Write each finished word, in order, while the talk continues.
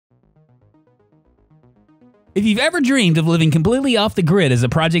If you've ever dreamed of living completely off the grid as a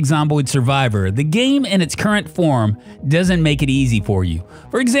Project Zomboid survivor, the game in its current form doesn't make it easy for you.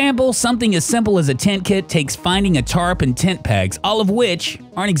 For example, something as simple as a tent kit takes finding a tarp and tent pegs, all of which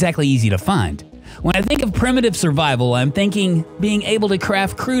aren't exactly easy to find. When I think of primitive survival, I'm thinking being able to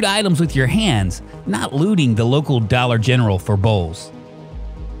craft crude items with your hands, not looting the local Dollar General for bowls.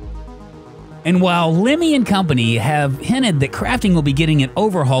 And while Lemmy and company have hinted that crafting will be getting an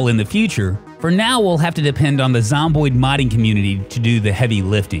overhaul in the future, for now we'll have to depend on the Zomboid modding community to do the heavy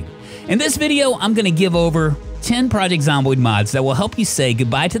lifting. In this video, I'm going to give over 10 Project Zomboid mods that will help you say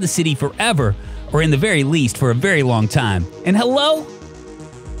goodbye to the city forever, or in the very least for a very long time, and hello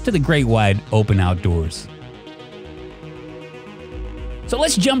to the great wide open outdoors. So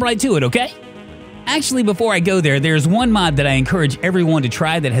let's jump right to it, okay? Actually, before I go there, there's one mod that I encourage everyone to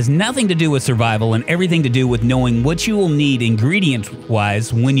try that has nothing to do with survival and everything to do with knowing what you will need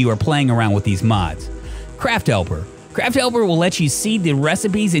ingredient-wise when you are playing around with these mods. Craft Helper. Craft Helper will let you see the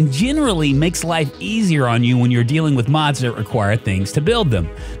recipes and generally makes life easier on you when you're dealing with mods that require things to build them.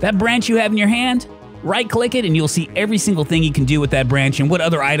 That branch you have in your hand, right-click it and you'll see every single thing you can do with that branch and what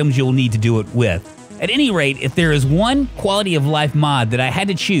other items you'll need to do it with. At any rate, if there is one quality of life mod that I had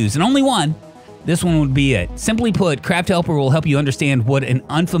to choose, and only one, this one would be it. Simply put, Craft Helper will help you understand what an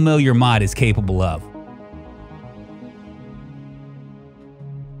unfamiliar mod is capable of.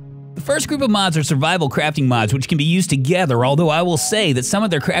 The first group of mods are survival crafting mods, which can be used together, although I will say that some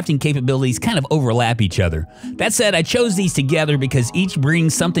of their crafting capabilities kind of overlap each other. That said, I chose these together because each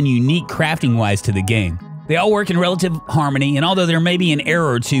brings something unique crafting-wise to the game. They all work in relative harmony, and although there may be an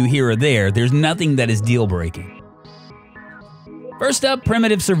error or two here or there, there's nothing that is deal-breaking. First up,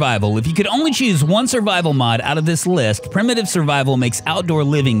 Primitive Survival. If you could only choose one survival mod out of this list, Primitive Survival makes outdoor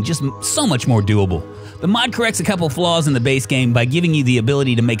living just so much more doable. The mod corrects a couple flaws in the base game by giving you the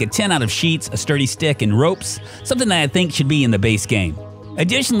ability to make a tent out of sheets, a sturdy stick, and ropes, something that I think should be in the base game.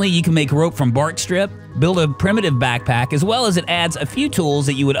 Additionally, you can make rope from bark strip, build a primitive backpack, as well as it adds a few tools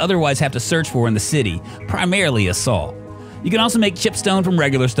that you would otherwise have to search for in the city, primarily a saw. You can also make chipstone from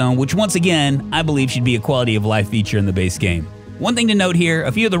regular stone, which once again, I believe should be a quality of life feature in the base game. One thing to note here,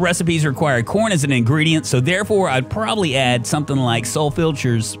 a few of the recipes require corn as an ingredient, so therefore I'd probably add something like Soul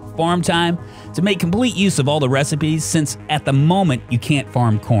Filcher's Farm Time to make complete use of all the recipes, since at the moment you can't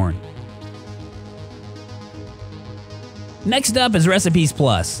farm corn. Next up is Recipes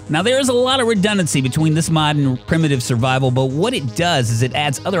Plus. Now there is a lot of redundancy between this mod and Primitive Survival, but what it does is it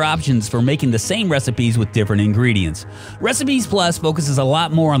adds other options for making the same recipes with different ingredients. Recipes Plus focuses a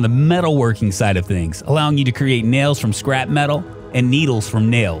lot more on the metalworking side of things, allowing you to create nails from scrap metal and needles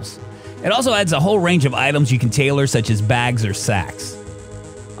from nails. It also adds a whole range of items you can tailor, such as bags or sacks.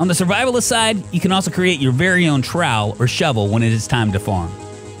 On the survivalist side, you can also create your very own trowel or shovel when it is time to farm.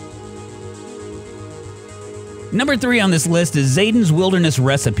 Number 3 on this list is Zayden's Wilderness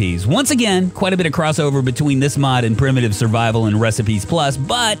Recipes. Once again, quite a bit of crossover between this mod and Primitive Survival and Recipes Plus,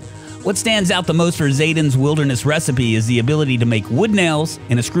 but what stands out the most for Zayden's Wilderness Recipe is the ability to make wood nails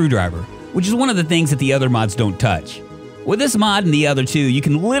and a screwdriver, which is one of the things that the other mods don't touch. With this mod and the other two, you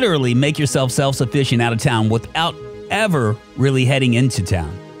can literally make yourself self-sufficient out of town without ever really heading into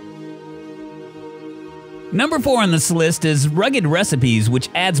town. Number 4 on this list is Rugged Recipes, which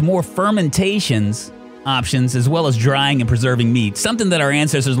adds more fermentations options as well as drying and preserving meat, something that our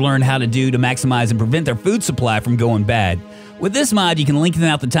ancestors learned how to do to maximize and prevent their food supply from going bad. With this mod, you can lengthen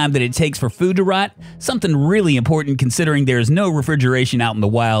out the time that it takes for food to rot, something really important considering there is no refrigeration out in the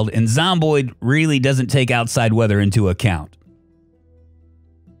wild, and Zomboid really doesn't take outside weather into account.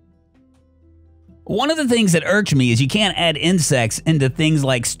 One of the things that irks me is you can't add insects into things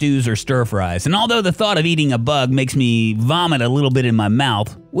like stews or stir-fries, and although the thought of eating a bug makes me vomit a little bit in my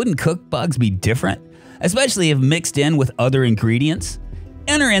mouth, wouldn't cooked bugs be different? Especially if mixed in with other ingredients?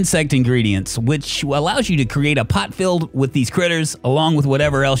 Enter insect ingredients, which allows you to create a pot filled with these critters along with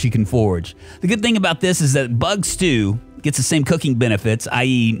whatever else you can forage. The good thing about this is that bug stew gets the same cooking benefits,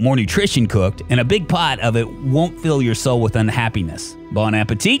 i.e. more nutrition cooked, and a big pot of it won't fill your soul with unhappiness. Bon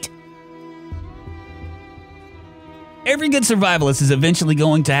appetit! Every good survivalist is eventually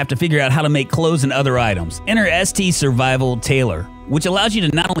going to have to figure out how to make clothes and other items. Enter ST Survival Tailor, which allows you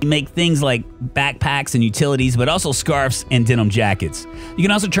to not only make things like backpacks and utilities, but also scarves and denim jackets. You can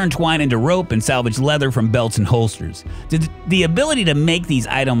also turn twine into rope and salvage leather from belts and holsters. The ability to make these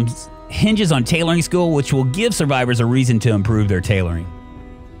items hinges on tailoring skill, which will give survivors a reason to improve their tailoring.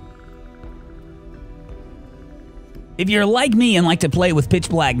 If you're like me and like to play with pitch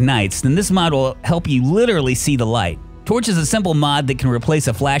black nights, then this mod will help you literally see the light. Torch is a simple mod that can replace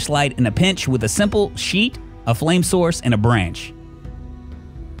a flashlight in a pinch with a simple sheet, a flame source, and a branch.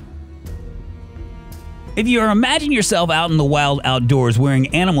 If you imagine yourself out in the wild outdoors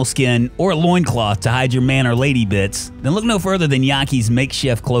wearing animal skin or a loincloth to hide your man or lady bits, then look no further than Yaki's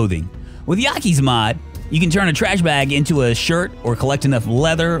makeshift clothing. With Yaki's mod, you can turn a trash bag into a shirt or collect enough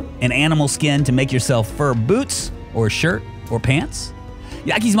leather and animal skin to make yourself fur boots or a shirt or pants.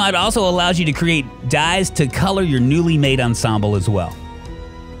 Yaki's mod also allows you to create dyes to color your newly made ensemble as well.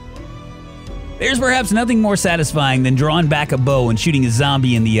 There's perhaps nothing more satisfying than drawing back a bow and shooting a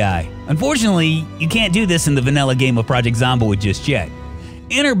zombie in the eye. Unfortunately, you can't do this in the vanilla game of Project Zomboid just yet.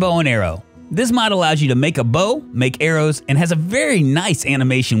 Enter bow and arrow. This mod allows you to make a bow, make arrows, and has a very nice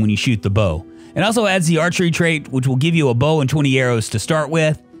animation when you shoot the bow. It also adds the archery trait, which will give you a bow and 20 arrows to start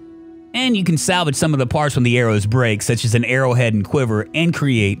with, and you can salvage some of the parts when the arrows break, such as an arrowhead and quiver, and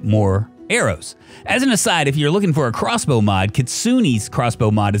create more arrows. As an aside, if you're looking for a crossbow mod, Kitsune's crossbow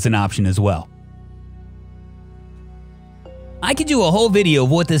mod is an option as well. I could do a whole video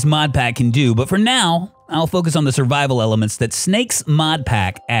of what this mod pack can do, but for now, I'll focus on the survival elements that Snake's mod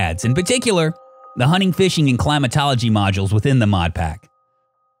pack adds, in particular, the hunting, fishing, and climatology modules within the mod pack.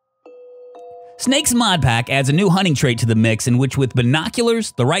 Snake's mod pack adds a new hunting trait to the mix in which with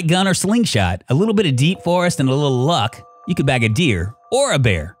binoculars, the right gun or slingshot, a little bit of deep forest, and a little luck, you could bag a deer or a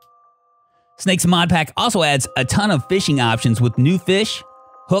bear. Snake's mod pack also adds a ton of fishing options with new fish,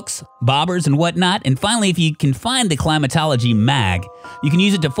 hooks, bobbers, and whatnot, and finally, if you can find the climatology mag, you can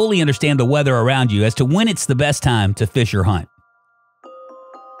use it to fully understand the weather around you as to when it's the best time to fish or hunt.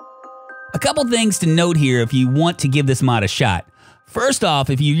 A couple things to note here if you want to give this mod a shot. First off,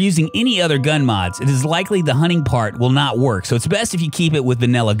 if you're using any other gun mods, it is likely the hunting part will not work, so it's best if you keep it with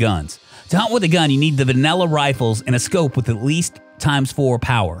vanilla guns. To hunt with a gun, you need the vanilla rifles and a scope with at least ×4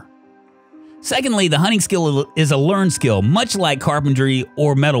 power. Secondly, the hunting skill is a learned skill, much like carpentry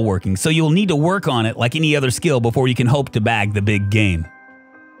or metalworking, so you'll need to work on it like any other skill before you can hope to bag the big game.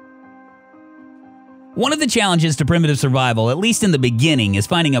 One of the challenges to primitive survival, at least in the beginning, is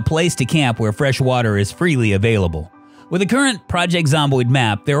finding a place to camp where fresh water is freely available. With the current Project Zomboid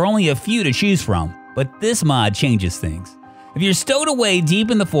map, there are only a few to choose from, but this mod changes things. If you're stowed away deep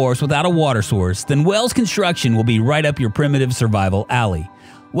in the forest without a water source, then Wells Construction will be right up your primitive survival alley.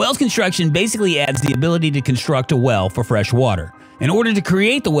 Wells Construction basically adds the ability to construct a well for fresh water. In order to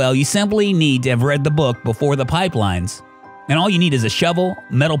create the well, you simply need to have read the book before the pipelines, and all you need is a shovel,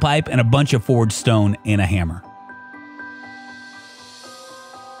 metal pipe, and a bunch of forged stone and a hammer.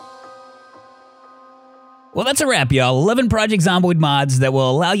 Well, that's a wrap, y'all. 11 Project Zomboid mods that will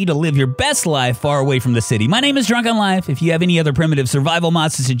allow you to live your best life far away from the city. My name is Drunkonlife. If you have any other primitive survival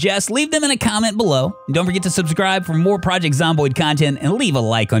mods to suggest, leave them in a comment below. And don't forget to subscribe for more Project Zomboid content and leave a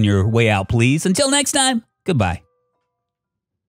like on your way out, please. Until next time, goodbye.